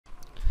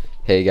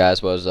Hey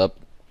guys, what's up?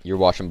 You're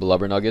watching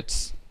Blubber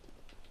Nuggets.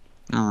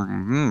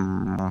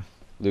 Playing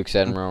Luke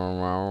said,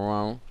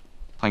 Pyro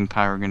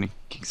gonna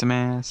kick some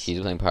ass. he's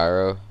playing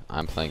Pyro.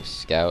 I'm playing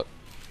Scout.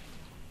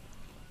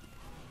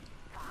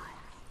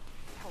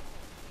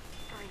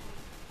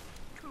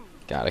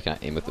 God, I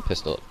cannot aim with the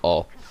pistol at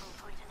all.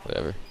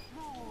 Whatever.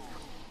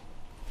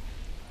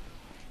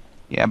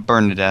 Yeah,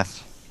 burn to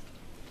death.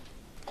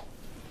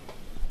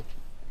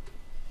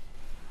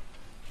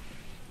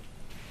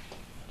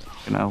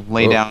 Gonna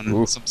lay down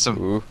Ooh, some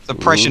ooh,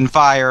 suppression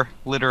fire,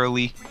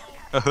 literally.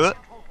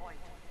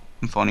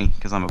 I'm funny,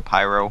 because I'm a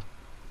pyro.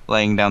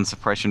 Laying down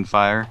suppression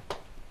fire.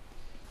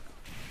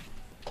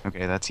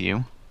 Okay, that's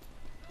you.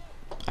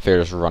 I figured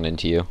I'd just run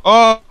into you.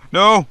 Oh,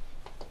 no!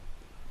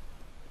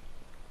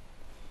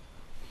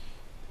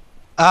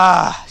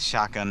 Ah,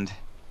 shotgunned.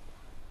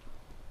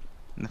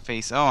 In the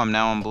face. Oh, I'm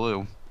now on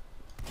blue.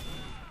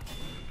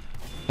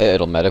 Hey,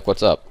 Idle Medic,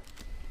 what's up?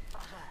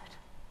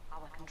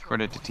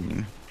 Credit to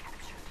team.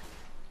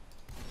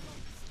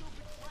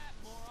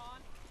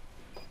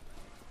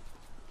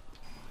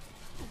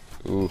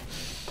 Ooh.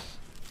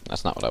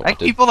 That's not what I I like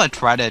wanted. people that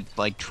try to,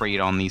 like, trade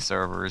on these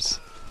servers.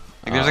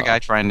 Like, there's a Uh, guy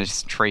trying to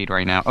just trade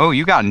right now. Oh,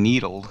 you got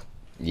needled.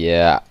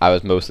 yeah, I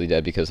was mostly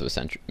dead because of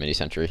a mini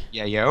sentry.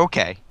 Yeah,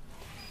 okay.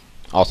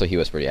 Also, he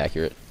was pretty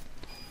accurate.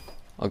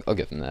 I'll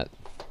give him that.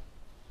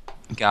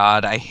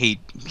 God, I hate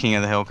King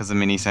of the Hill because of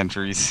mini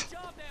sentries.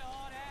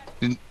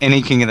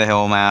 Any King of the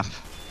Hill map. Let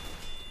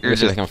You're me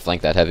see if I just. can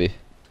flank that heavy.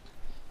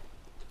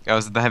 That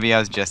was the heavy I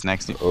was just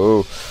next to.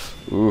 Oh,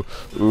 ooh,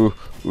 ooh,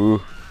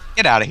 ooh.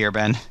 Get out of here,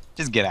 Ben.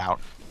 Just get out.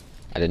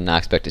 I did not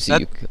expect to see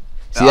That, you.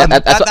 See, that's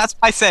what. that's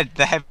why I said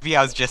the heavy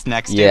I was just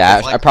next to. Yeah,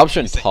 'Cause, I like, probably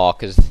shouldn't talk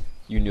because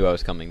you knew I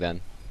was coming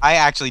then. I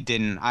actually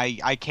didn't.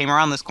 I came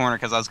around this corner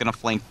because I was gonna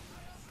flank.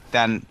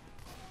 Then.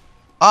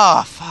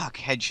 Oh, fuck.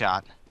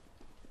 Headshot.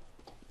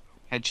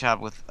 Headshot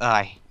with.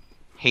 I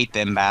hate the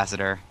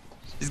ambassador.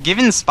 Just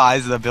giving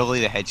spies the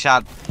ability to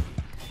headshot.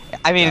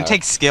 I mean, it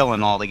takes skill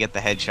and all to get the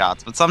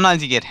headshots, but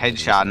sometimes you get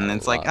headshot and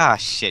it's like, ah,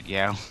 shit,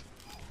 yo.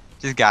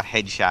 Just got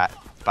headshot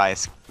by a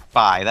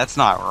spy. That's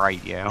not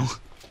right, yo.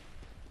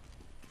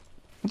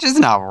 It's just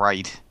not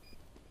right.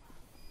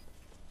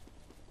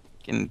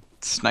 Getting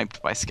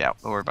sniped by scout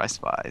or by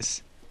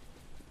spies.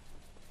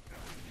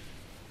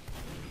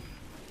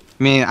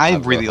 I mean, I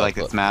really like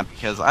this map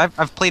because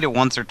I've played it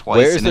once or twice.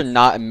 Where is there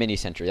not a mini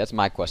sentry? That's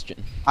my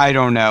question. I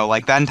don't know,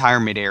 like that entire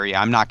mid area,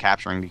 I'm not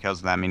capturing because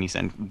of that mini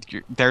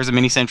sentry. There's a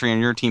mini sentry on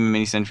your team, a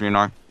mini sentry in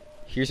our.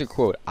 Here's a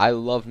quote. I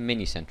love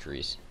mini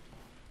sentries.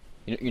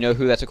 You know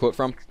who that's a quote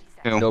from?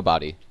 Who?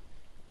 Nobody.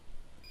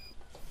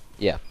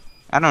 Yeah.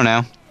 I don't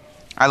know.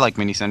 I like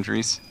mini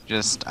sentries.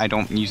 Just I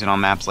don't use it on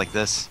maps like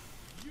this.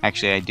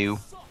 Actually, I do.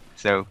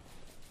 So.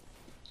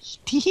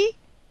 Teehee.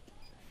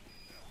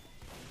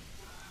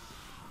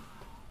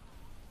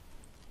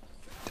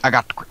 I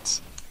got the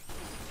crits.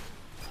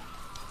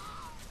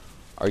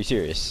 Are you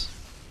serious?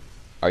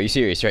 Are you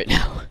serious right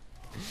now?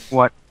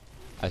 What?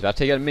 I was about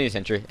to take out a mini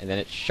sentry and then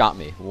it shot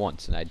me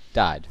once and I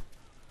died.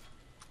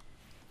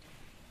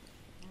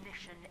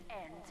 Mission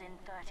ends in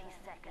 30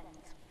 seconds.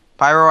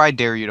 Pyro, I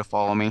dare you to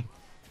follow me.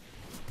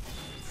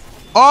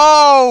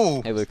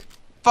 Oh! Hey, Luke.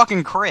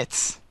 Fucking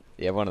crits.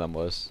 Yeah, one of them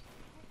was.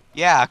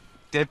 Yeah,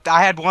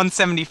 I had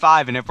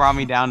 175 and it brought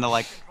me down to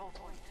like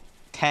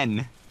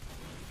 10.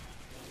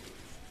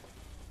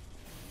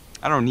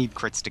 I don't need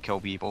crits to kill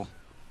people.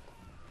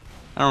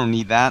 I don't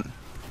need that.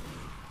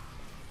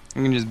 I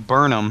can just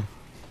burn them.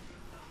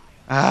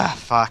 Ah,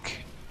 fuck.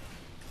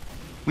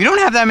 We don't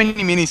have that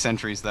many mini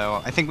sentries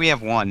though. I think we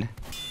have one.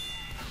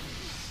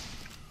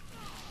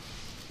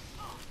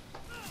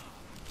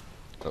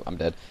 Oh, I'm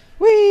dead.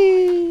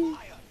 Whee!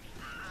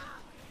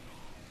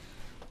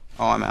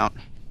 Oh, I'm out.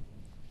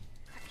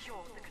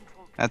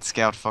 That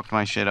scout fucked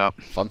my shit up.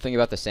 Fun thing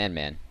about the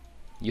Sandman.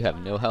 You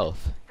have no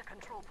health.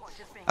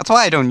 That's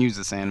why I don't use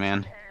the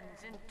Sandman.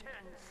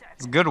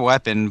 It's a good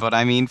weapon, but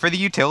I mean, for the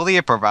utility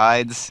it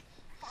provides,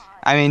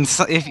 I mean,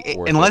 so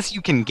unless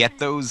you can get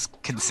those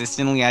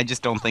consistently, I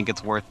just don't think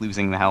it's worth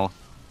losing the health.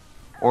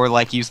 Or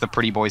like use the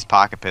Pretty Boy's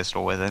pocket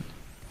pistol with it.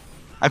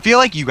 I feel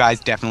like you guys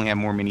definitely have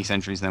more mini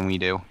sentries than we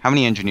do. How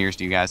many engineers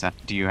do you guys have?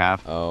 Do you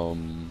have?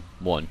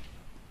 One.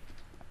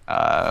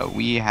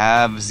 We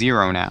have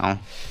 0 now.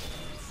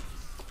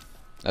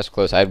 That's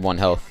close. I had 1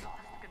 health.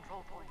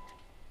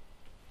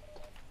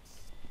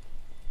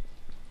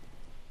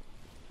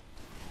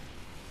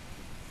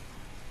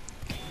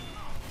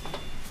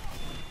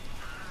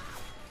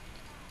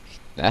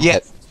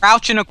 Yes,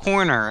 crouch in a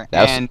corner.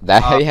 That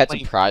heavy had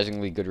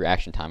surprisingly good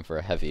reaction time for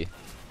a heavy.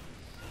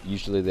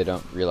 Usually they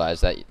don't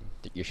realize that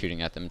you're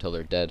shooting at them until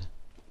they're dead.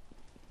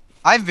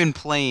 I've been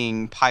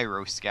playing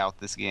Pyro Scout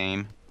this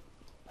game.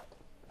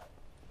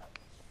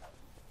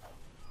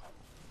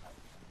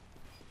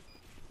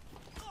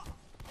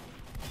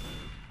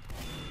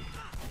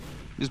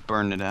 Just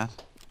burn to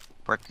death.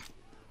 Prick.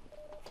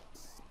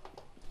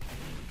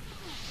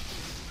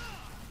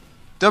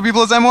 W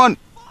plus M1!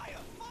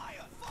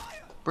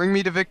 Bring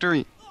me to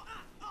victory.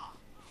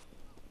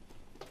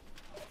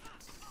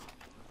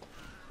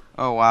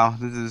 Oh wow,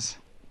 this is.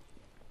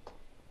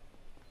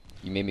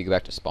 You made me go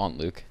back to spawn,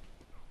 Luke.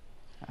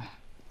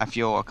 I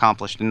feel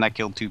accomplished, and I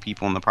killed 2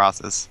 people in the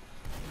process.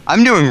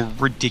 I'm doing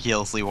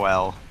ridiculously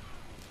well.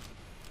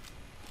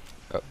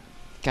 Oh,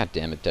 god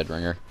damn it, Dead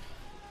Ringer.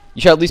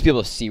 You should at least be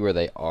able to see where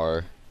they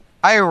are.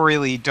 I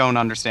really don't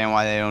understand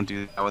why they don't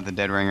do that with the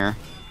Dead Ringer.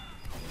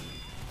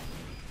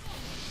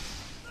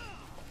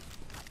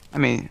 I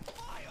mean,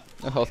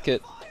 No health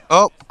kit.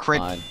 oh,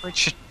 Fine.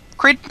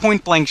 crit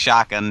point blank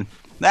shotgun.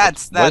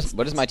 That's.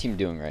 What is my team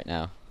doing right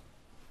now?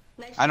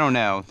 I don't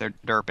know. They're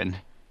derping.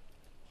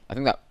 I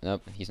think that.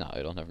 Nope, he's not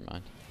idle. Never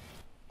mind.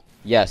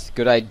 Yes,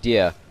 good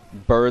idea.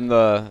 Burn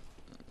the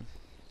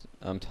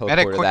Medic,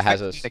 teleporter quick that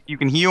has fix a medic. You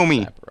can heal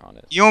me. sniper on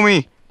it. Heal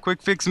me.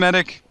 Quick fix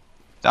medic.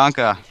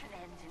 Danka. Mission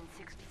ends in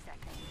 60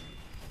 seconds.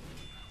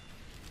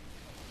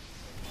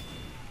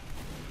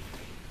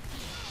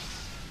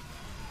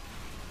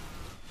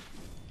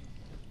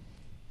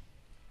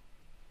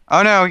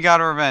 Oh no, he got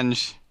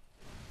revenge.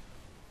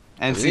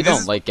 I And really see, this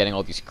don't is, like getting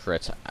all these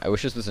crits. I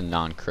wish this was a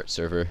non-crit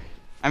server.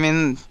 I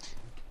mean,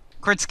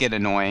 crits get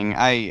annoying.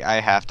 I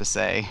have to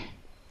say.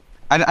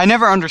 I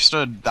never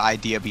understood the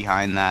idea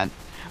behind that,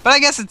 but I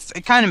guess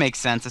it kind of makes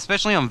sense,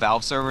 especially on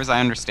Valve servers.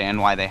 I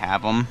understand why they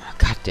have them.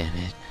 God damn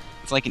it.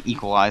 It's like an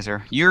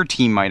equalizer. Your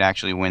team might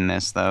actually win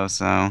this though,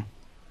 so.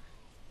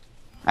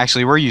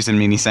 Actually, we're using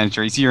mini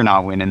sentries. You're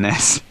not winning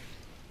this.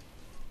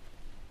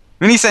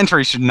 Mini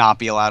sentries should not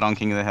be allowed on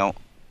King of the Hill.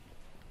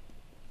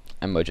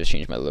 I might just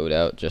change my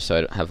loadout just so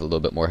I don't have a little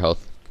bit more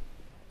health.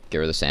 Get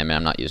rid of the Sandman.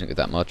 I'm not using it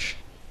that much.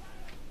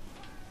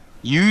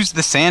 Use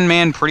the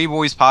Sandman Pretty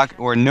Boy's pocket,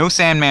 or no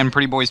Sandman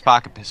Pretty Boy's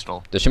pocket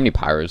pistol. There's too many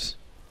pyros.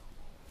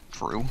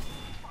 True.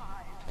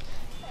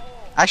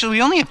 Actually,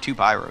 we only have 2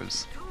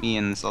 pyros. Me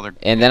and this other.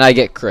 And then I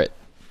get crit.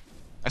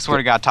 I swear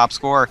to God, top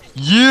scorer.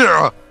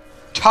 Yeah,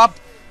 top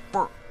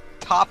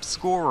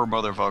scorer,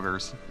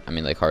 motherfuckers. I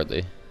mean, like,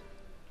 hardly.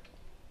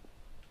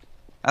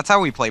 That's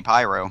how we play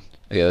pyro.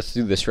 Okay, let's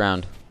do this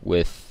round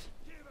with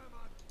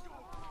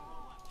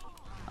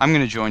I'm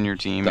gonna join your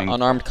team. the And...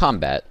 unarmed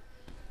combat.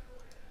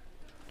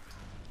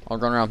 I'll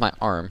run around with my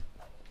arm.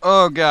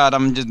 Oh God,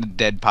 I'm just a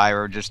dead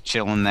pyro, just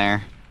chilling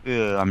there. Ugh,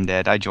 I'm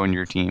dead. I joined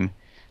your team.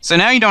 So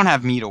now you don't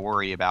have me to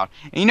worry about.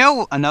 And you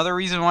know another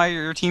reason why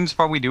your team's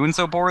probably doing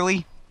so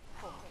poorly?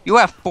 You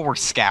have 4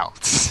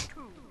 scouts.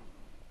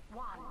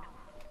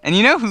 And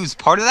you know who's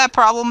part of that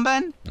problem,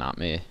 Ben? Not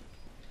me.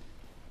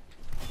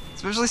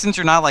 Especially since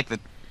you're not like the...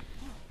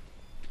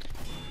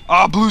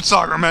 Ah,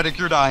 Blutsauger medic,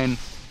 you're dying.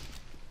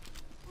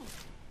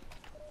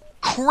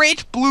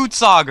 Crit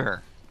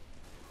Blutsauger!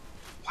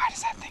 Why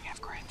does that thing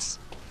have crits?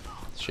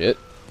 Shit.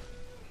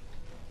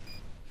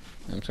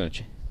 I'm just gonna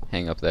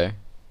hang up there.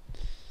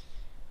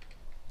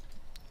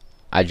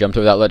 I jumped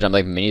over that ledge. I'm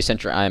like, mini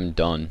sentry, I am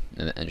done.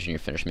 And the engineer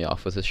finished me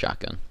off with his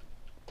shotgun.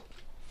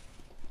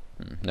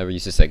 Never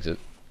used this exit.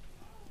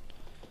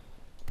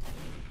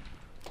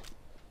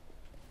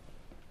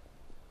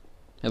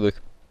 Hey,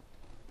 Luke.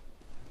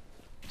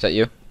 Is that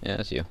you? Yeah,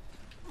 that's you.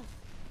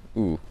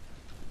 Ooh.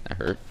 That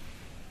hurt.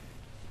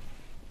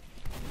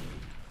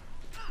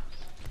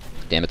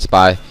 Damn it,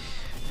 spy.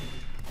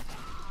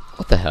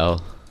 What the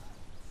hell?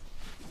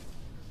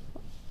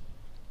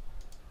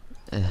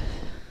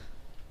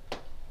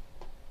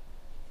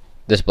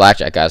 This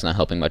blackjack guy's not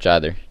helping much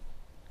either.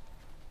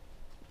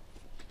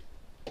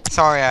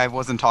 Sorry, I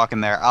wasn't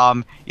talking there.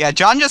 Yeah,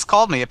 John just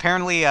called me.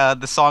 Apparently,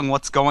 the song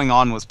 "What's Going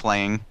On" was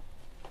playing.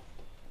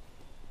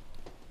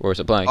 Where was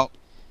it playing? Oh.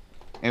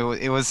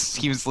 It was.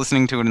 He was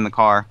listening to it in the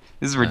car.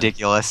 This is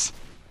ridiculous.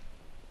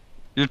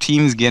 Our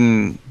team's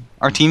getting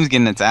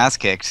its ass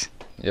kicked.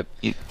 Yep.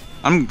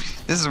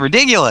 This is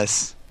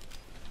ridiculous.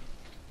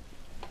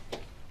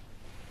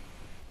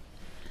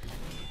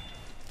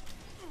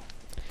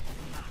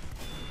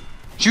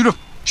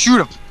 Shoot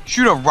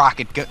a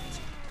rocket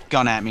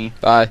gun at me.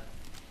 Bye.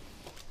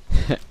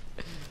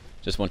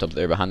 Just went up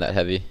there behind that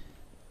heavy.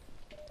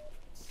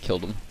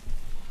 Killed him.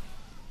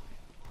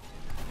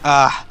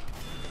 I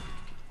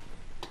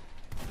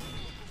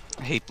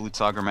hate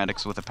Blutsauger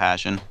medics with a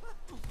passion.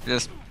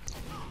 Just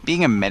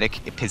being a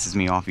medic, it pisses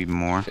me off even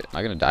more. Shit, am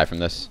I gonna die from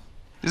this?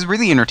 This is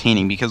really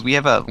entertaining because we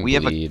have a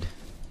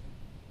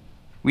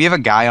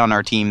guy on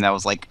our team that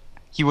was like,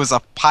 he was a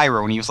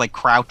pyro and he was like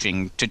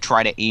crouching to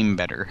try to aim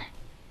better.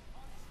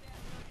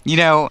 You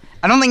know,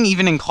 I don't think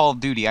even in Call of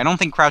Duty, I don't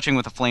think crouching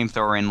with a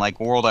flamethrower in like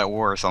World at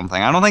War or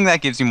something, I don't think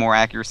that gives you more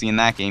accuracy in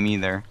that game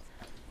either.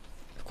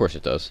 Of course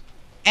it does.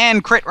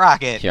 And crit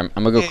rocket. Here,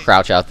 I'm gonna go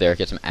crouch out there,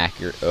 get some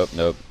accurate. Oh,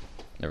 nope.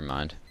 Never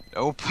mind.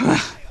 Nope.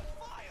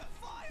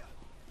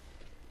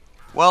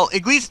 Well,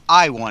 at least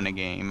I won a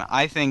game.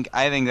 I think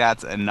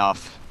that's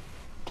enough.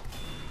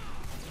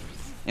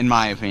 In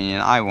my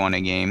opinion, I won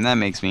a game. That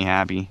makes me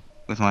happy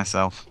with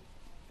myself.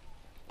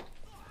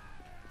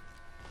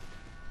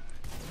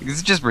 This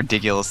is just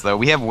ridiculous, though.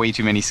 We have way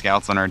too many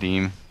scouts on our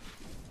team.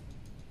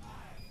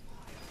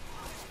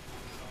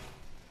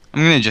 I'm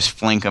gonna just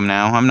flank them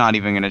now. I'm not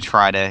even gonna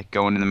try to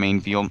go into the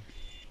main field.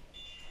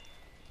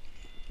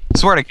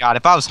 Swear to God,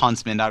 if I was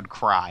Huntsman, I would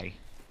cry.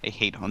 I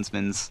hate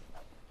Huntsmans.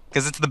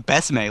 Because it's the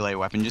best melee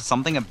weapon. Just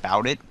something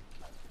about it.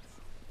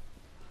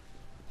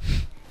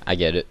 I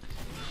get it.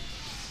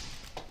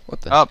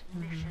 What the? Up.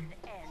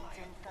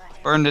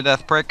 Burn to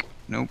death, prick.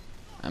 Nope.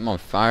 I'm on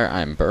fire.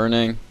 I'm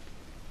burning.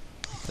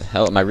 What the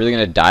hell? Am I really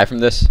gonna die from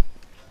this?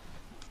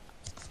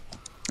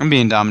 I'm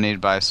being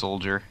dominated by a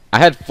soldier. I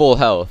had full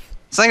health.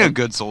 It's like a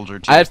good soldier,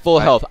 too. I had full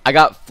health. I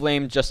got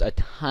flamed just a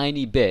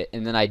tiny bit,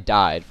 and then I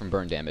died from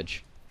burn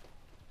damage.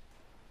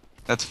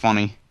 That's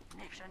funny.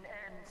 Mission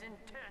ends in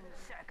 10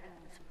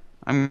 seconds.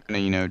 I'm gonna,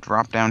 you know,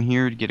 drop down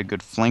here to get a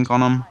good flank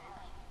on him.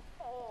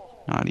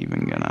 Not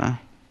even gonna.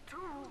 2,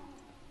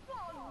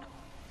 1.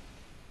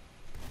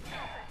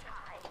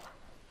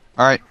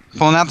 Alright,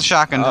 pulling out the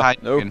shotgun to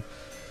hide. Nope.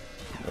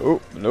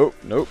 Nope. Nope.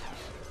 Nope.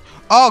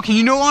 Oh, can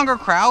you no longer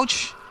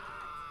crouch?